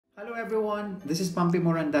Hello everyone, this is Pampi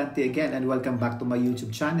Morandante again and welcome back to my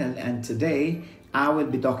YouTube channel, and today I will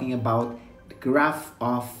be talking about the graph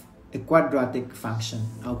of a quadratic function.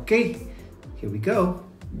 Okay, here we go.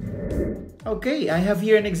 Okay, I have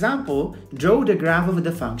here an example. Draw the graph of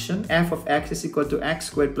the function f of x is equal to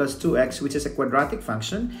x squared plus 2x, which is a quadratic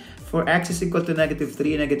function, for x is equal to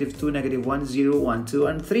 -3, -2, -1, 0, 1, 2,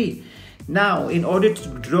 and 3. Now, in order to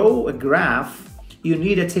draw a graph, you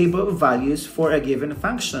need a table of values for a given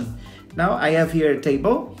function. Now, I have here a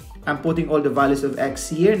table. I'm putting all the values of x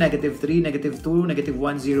here, -3, -2,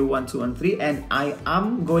 -1, 0, 1, 2, and 3. And I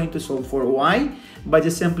am going to solve for y by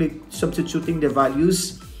just simply substituting the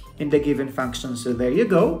values in the given function. So there you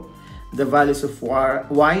go. The values of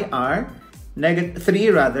y are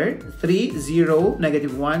 3, 0,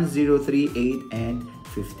 -1, 0, 3, 8, and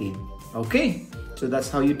 15. Okay, so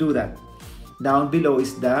that's how you do that. Down below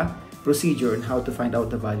is the procedure on how to find out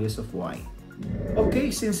the values of y. Okay,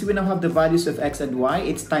 since we now have the values of x and y,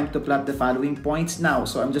 it's time to plot the following points now.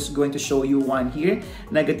 So I'm just going to show you one here,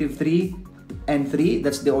 -3 and 3,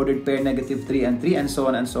 that's the ordered pair, -3 and 3, and so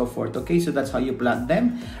on and so forth. Okay, so that's how you plot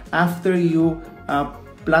them. After you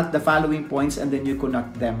plot the following points and then you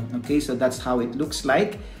connect them. Okay, so that's how it looks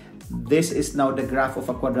like. This is now the graph of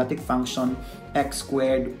a quadratic function, x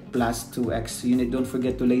squared plus 2x. Don't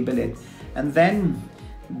forget to label it. And then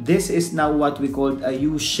this is now what we call a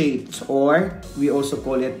U-shaped, or we also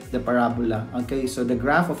call it the parabola. Okay, so the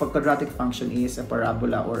graph of a quadratic function is a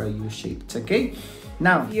parabola or a U-shaped. Okay,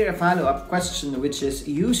 now here a follow-up question, which is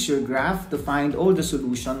use your graph to find all the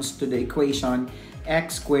solutions to the equation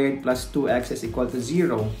x squared plus 2x is equal to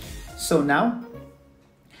 0. So now,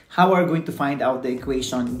 how are we going to find out the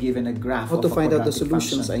equation given a graph? How to find out the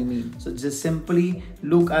solutions, I mean. So just simply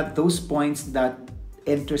look at those points that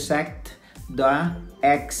intersect the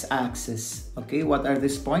x-axis. Okay, what are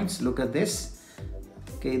these points? Look at this.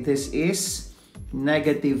 Okay, this is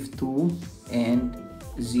 -2 and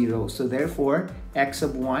 0. So therefore, x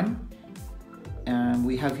of 1,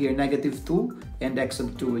 we have here -2, and x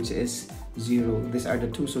of 2, which is 0. These are the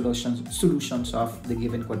two solutions of the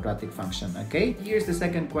given quadratic function. Okay, here's the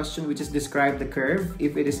second question, which is describe the curve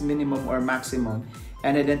if it is minimum or maximum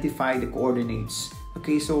and identify the coordinates.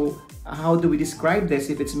 Okay, so how do we describe this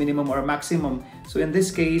if it's minimum or maximum? So in this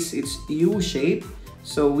case, it's U-shaped,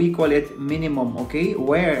 so we call it minimum. Okay,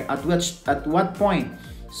 where, at what point?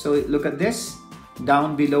 So look at this,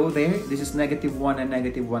 down below there, this is -1 and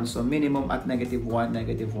 -1, so minimum at -1,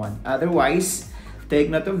 -1. Otherwise, take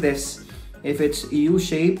note of this. If it's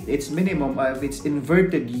U-shaped, it's minimum. If it's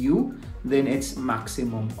inverted U, then it's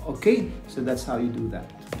maximum. Okay, so that's how you do that.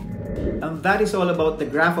 And that is all about the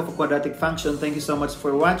graph of a quadratic function. Thank you so much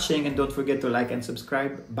for watching, and don't forget to like and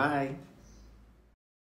subscribe. Bye!